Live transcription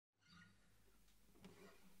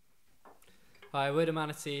Hi, we're the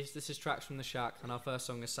Manatees. This is Tracks from the Shack, and our first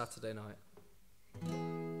song is Saturday Night.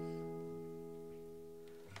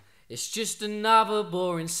 It's just another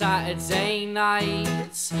boring Saturday night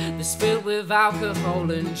that's filled with alcohol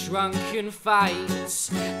and drunken fights,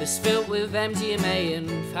 that's filled with MDMA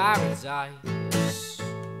and paradise.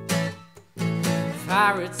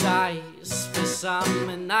 Paradise for some,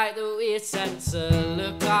 a night that we attempt to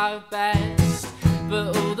look our best,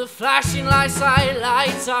 but all the flashing lights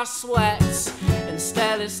highlight our sweats and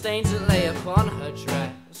stellar stains that lay upon her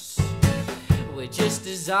dress. We're just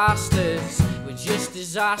disasters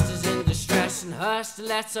in distress, and her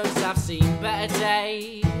stilettos have seen better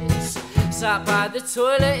days. Sat by the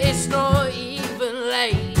toilet, it's not even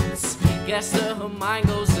late. Guess that her mind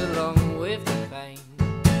goes along with the pain.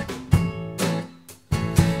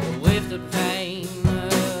 With the pain.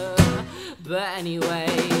 But anyway,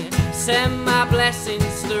 send my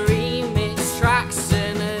blessings to remix tracks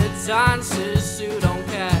and dancers who don't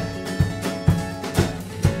care.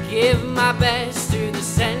 Give my best to the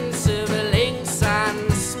sense of a lynx and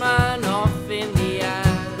Smirnoff in the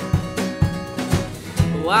air.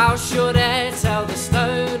 While sure they tell the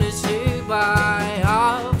stoners who buy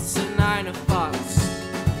up to 9 o'clock,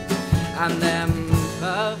 and them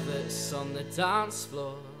perverts on the dance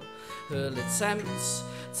floor who'll attempt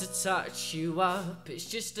to touch you up. It's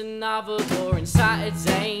just another boring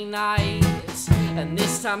Saturday night, and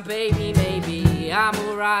this time baby maybe I'm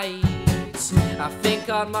alright. I think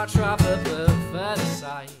I'd much rather prefer the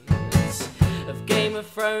sight of Game of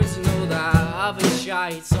Thrones and all that other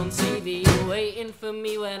shite on TV, waiting for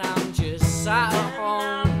me when I'm just sat at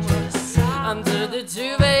home under the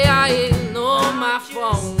duvet. I ignore my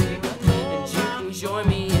phone, and you can join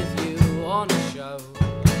me if you want a show.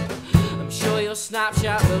 I'm sure your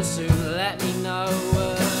Snapchat will soon let me know.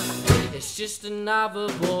 It's just another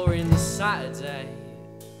boring Saturday,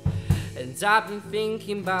 and I've been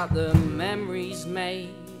thinking about the memories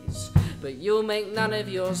made, but you'll make none of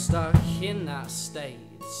yours stuck in that state.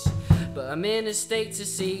 But I'm in a state to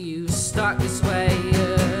see you stuck this way.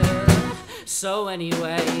 So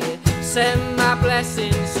anyway, send my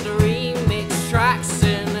blessings to remix tracks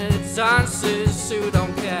and dancers who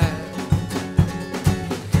don't care.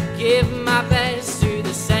 Give my best to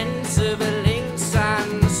the sense of a lynx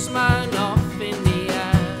and Smirnoff in the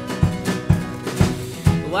air.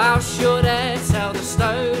 While sure they tell the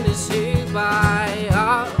stoners who buy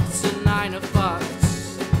up to 9 o'clock,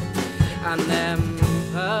 and them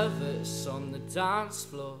perverts on the dance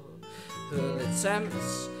floor who'll attempt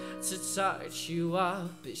to touch you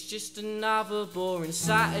up. It's just another boring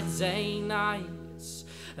Saturday night,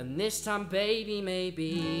 and this time baby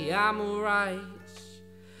maybe I'm alright.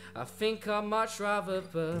 I think I'd much rather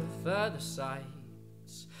prefer the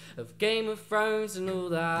sights of Game of Thrones and all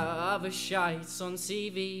that other shite on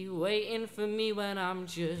TV, waiting for me when I'm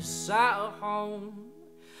just sat at home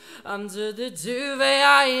under the duvet.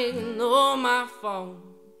 I ignore my phone,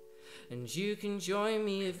 and you can join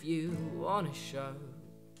me if you want a show.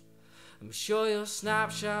 I'm sure your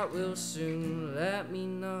Snapchat will soon let me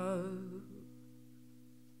know.